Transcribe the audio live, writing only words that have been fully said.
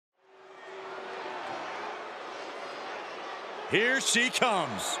Here she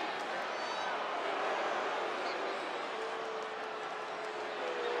comes.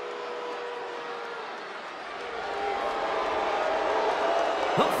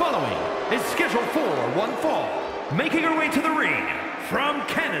 The following is scheduled for one fall. Making her way to the ring from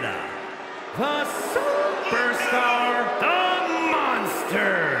Canada, the Superstar, the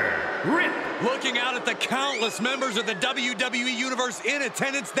Monster, Rip. Looking out at the countless members of the WWE Universe in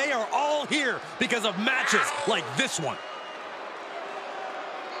attendance, they are all here because of matches like this one.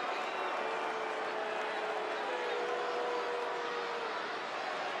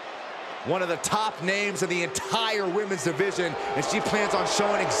 One of the top names in the entire women's division, and she plans on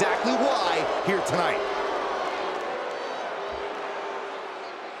showing exactly why here tonight.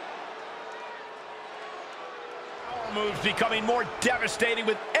 Power moves becoming more devastating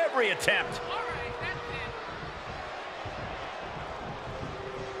with every attempt.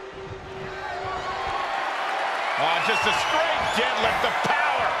 Just a straight deadlift of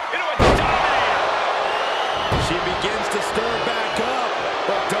power into a dominator. She begins to stir back up,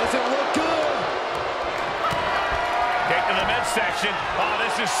 but doesn't look good. Kick to the midsection. Oh,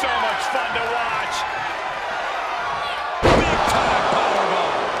 this is so much fun to watch. Big time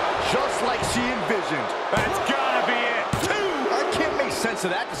powerbomb. Just like she envisioned. That's gotta be it. I can't make sense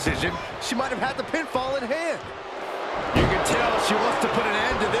of that decision. She might have had the pinfall in hand. You can tell she wants to put an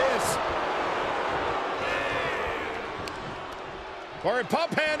end to this. Or a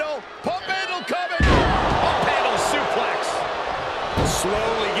pump handle coming. Pump handle suplex.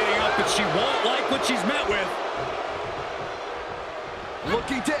 Slowly getting up, but she won't like what she's met with.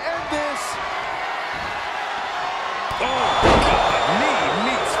 Looking to end this. Oh, God, knee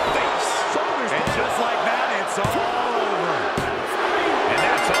meets face. Shoulders And down. just like that, it's all over. And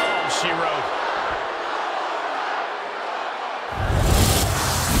that's all she wrote.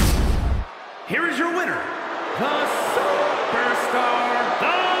 Here is your winner, the Superstar,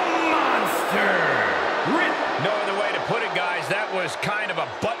 the Monster, Rip. No other way to put it, guys. That was kind of a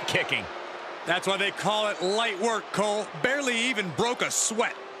butt kicking. That's why they call it light work, Cole. Barely even broke a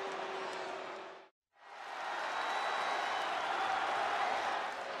sweat.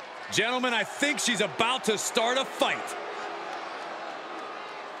 Gentlemen, I think she's about to start a fight.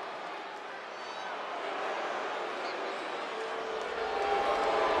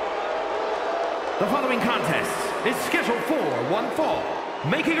 The following contest is scheduled for one fall.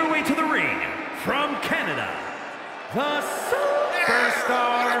 Making her way to the ring from Canada, the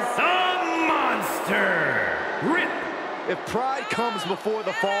Superstar, the Monster, Rip. If pride comes before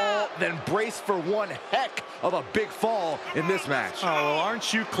the fall, then brace for one heck of a big fall in this match. Oh, well,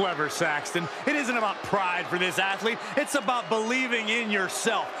 aren't you clever, Saxton? It isn't about pride for this athlete. It's about believing in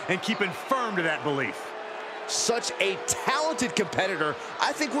yourself and keeping firm to that belief. Such a talented competitor.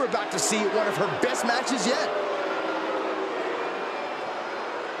 I think we're about to see one of her best matches yet.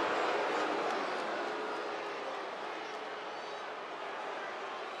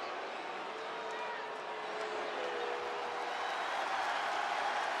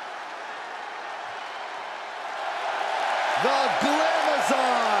 The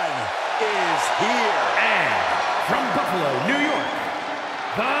Glamazon is here. And from Buffalo, New York,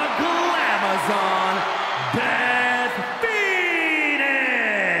 the Glamazon, Beth Phoenix.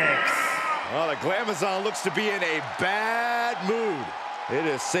 Well, the Glamazon looks to be in a bad mood. It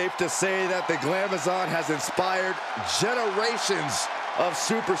is safe to say that the Glamazon has inspired generations of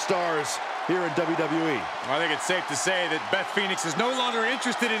superstars here in WWE. I think it's safe to say that Beth Phoenix is no longer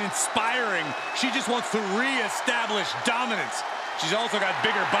interested in inspiring. She just wants to re-establish dominance. She's also got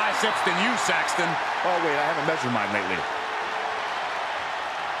bigger biceps than you, Saxton. Oh, wait, I haven't measured mine lately.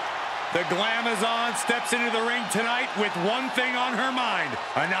 The Glamazon steps into the ring tonight with one thing on her mind: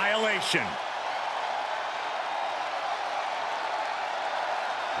 annihilation.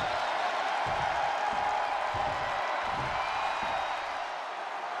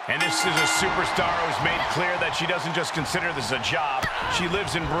 And this is a superstar who's made clear that she doesn't just consider this a job. She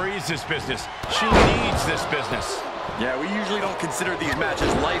lives and breathes this business. She needs this business. Yeah, we usually don't consider these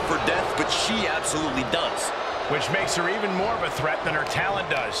matches life or death, but she absolutely does. Which makes her even more of a threat than her talent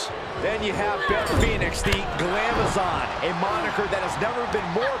does. Then you have Beth Phoenix, the Glamazon, a moniker that has never been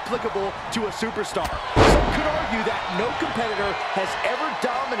more applicable to a superstar. Some could argue that no competitor has ever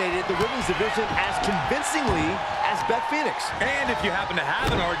dominated the women's division as convincingly as Beth Phoenix. And if you happen to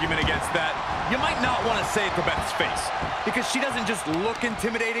have an argument against that, you might not want to say it to Beth's face, because she doesn't just look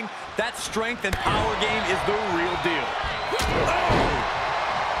intimidating. That strength and power game is the real deal. Oh!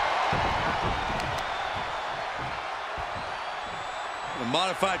 A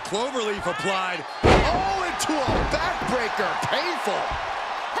modified cloverleaf applied. Oh, into a backbreaker. Painful.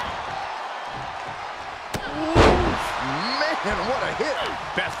 Ooh, man. and what a hit.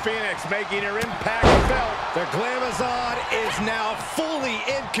 Beth Phoenix making her impact felt. The Glamazon is now fully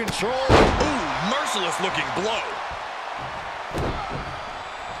in control. Ooh, merciless looking blow.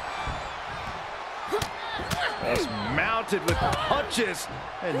 Just mounted with punches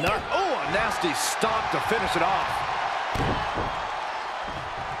and not, oh, a nasty stop to finish it off.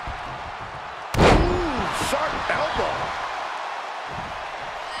 Ooh, sharp elbow.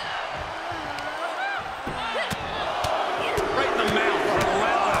 Right in the mouth,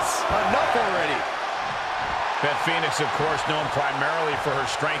 relentless. Enough already. Beth Phoenix, of course, known primarily for her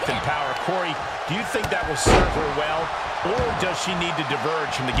strength and power. Corey, do you think that will serve her well, or does she need to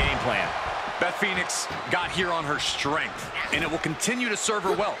diverge from the game plan? Beth Phoenix got here on her strength, and it will continue to serve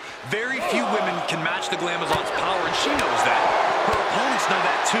her well. Very few women can match the Glamazon's power, and she knows that. Her opponents know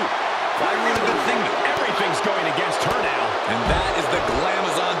that too. Firing a good thing, though. Everything's going against her now. And that is the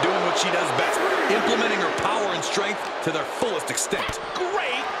Glamazon doing what she does best, implementing her power and strength to their fullest extent.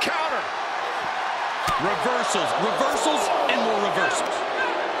 Great counter. Reversals, reversals, and more reversals.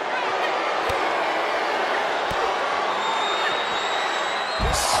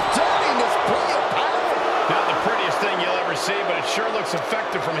 Stunning display of power. Not the prettiest thing you'll ever see, but it sure looks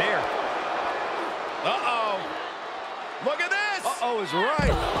effective from here. Uh-oh. Look at this. Uh-oh is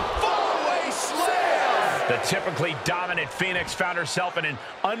right. Fallaway slam. The typically dominant Phoenix found herself in an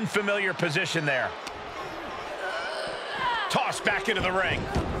unfamiliar position there. Tossed back into the ring.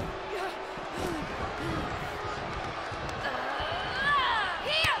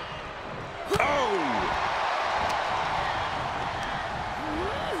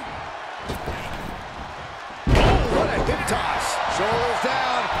 Shoulders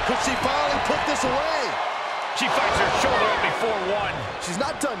down. Could she finally put this away? She fights her shoulder up before one. She's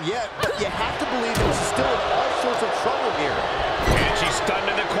not done yet, but you have to believe that she's still in all sorts of trouble here. And she's stunned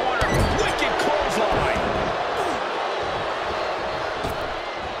in the corner. Wicked clothesline.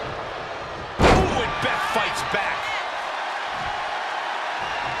 Ooh, and Beth fights back.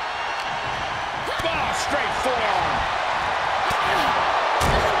 Oh, straight forearm.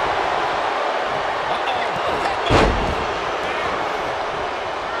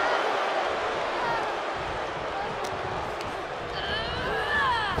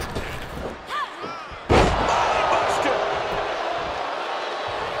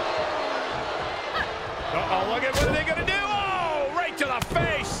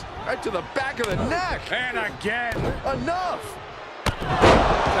 Right to the back of the neck. And again. Enough.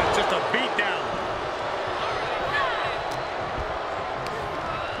 That's just a beatdown.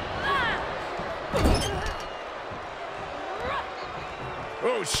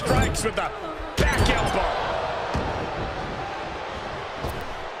 Oh, strikes with the back elbow.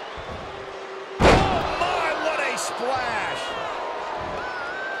 Oh, my, what a splash.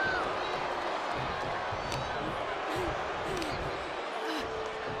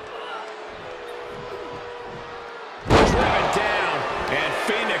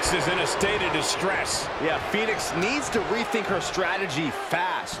 Phoenix is in a state of distress. Yeah, Phoenix needs to rethink her strategy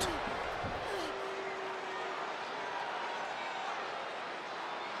fast.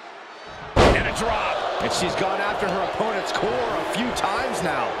 And a drop. And she's gone after her opponent's core a few times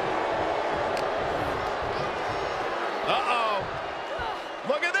now. Uh-oh.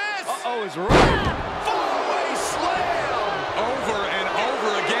 Look at this. Uh-oh is right. Fallaway slam. Over and over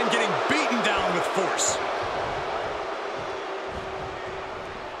again, getting beaten down with force.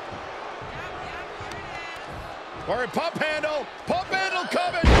 Or a pump handle coming.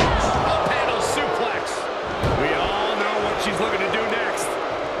 Pump handle suplex. We all know what she's looking to do next.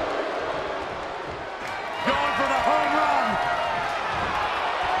 Going for the home run.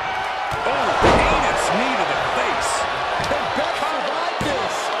 Oh, heinous knee to the face. Can Beth survive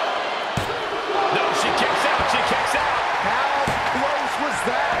this? No, she kicks out. How close was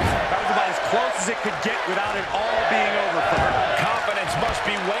that? That was about as close as it could get without it all being over for her. Confidence must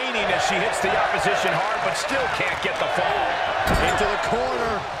be waning as she hits the opposition hard, but still can't get the fall. Into the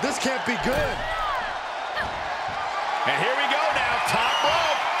corner. This can't be good. And here we go now, top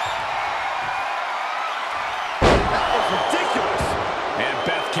rope. That was ridiculous. And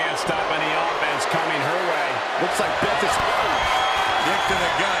Beth can't stop any offense coming her way. Looks like Beth is Kick to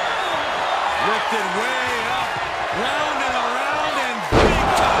the gut. Lifted way up. Round and around and big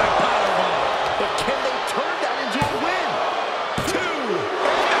time powerbomb. But can they turn that into a win?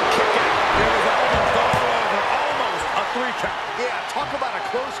 Kick out. It was almost all over. Almost a 3 count. Yeah, talk about a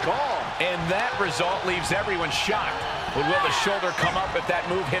close call. And that result leaves everyone shocked. But will the shoulder come up if that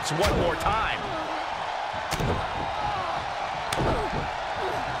move hits one more time?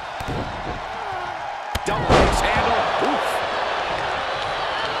 Double axe handle. Oof.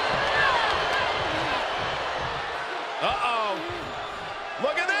 Uh-oh.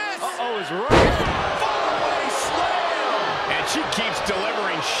 She keeps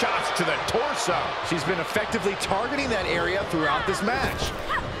delivering shots to the torso. She's been effectively targeting that area throughout this match.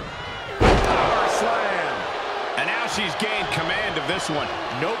 Power slam. And now she's gained command of this one.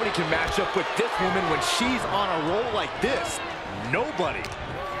 Nobody can match up with this woman when she's on a roll like this. Nobody.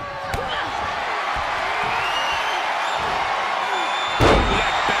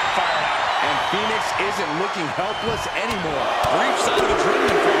 That backfired out. And Phoenix isn't looking helpless anymore. Brief sign of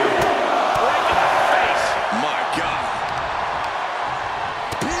adrenaline for you. Right in the face. My God.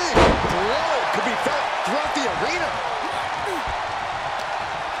 Big blow could be felt throughout the arena.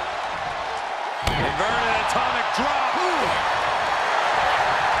 Inverted atomic drop.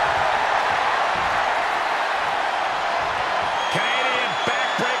 Canadian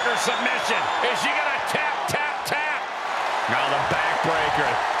backbreaker submission. Is she gonna tap, tap, tap? Now the backbreaker.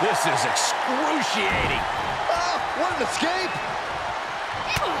 This is excruciating. Oh, what an escape.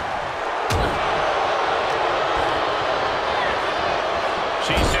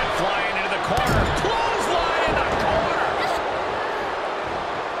 She's sent flying into the corner. Clothesline in the corner.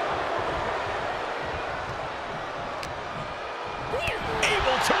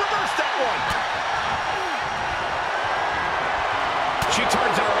 Able to reverse that one. She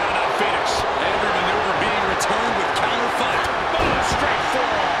turns it around on Phoenix. Every maneuver being returned with counter fire. Straight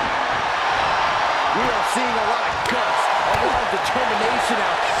forward. We are seeing a lot of guts, a lot of determination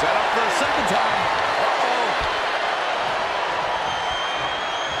out. Set up for a second time. Uh-oh.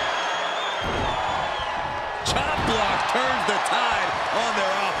 Chop block turns the tide on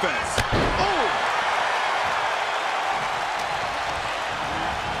their offense. Oh!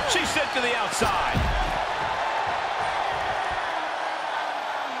 She's sent to the outside.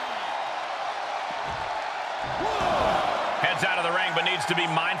 Heads out of the ring, but needs to be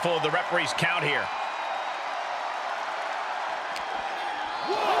mindful of the referee's count here.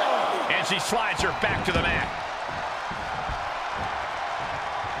 And she slides her back to the mat.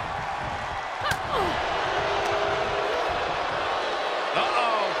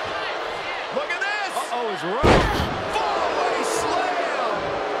 Uh-oh. Look at this. Uh-oh is right. Fallaway slam.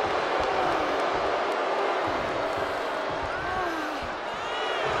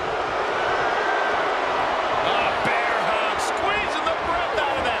 Bear hug, squeezing the breath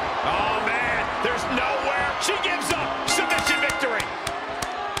out of them. Oh, man, there's nowhere. She gives up. Submission victory.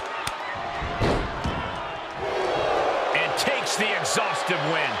 And takes the exhaustive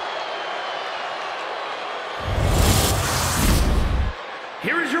win.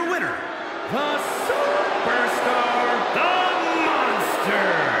 Here is your winner, the Superstar, the Monster.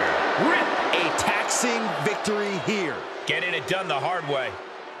 A taxing victory here. Getting it done the hard way.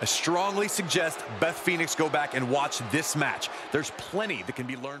 I strongly suggest Beth Phoenix go back and watch this match. There's plenty that can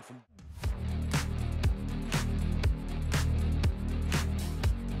be learned from...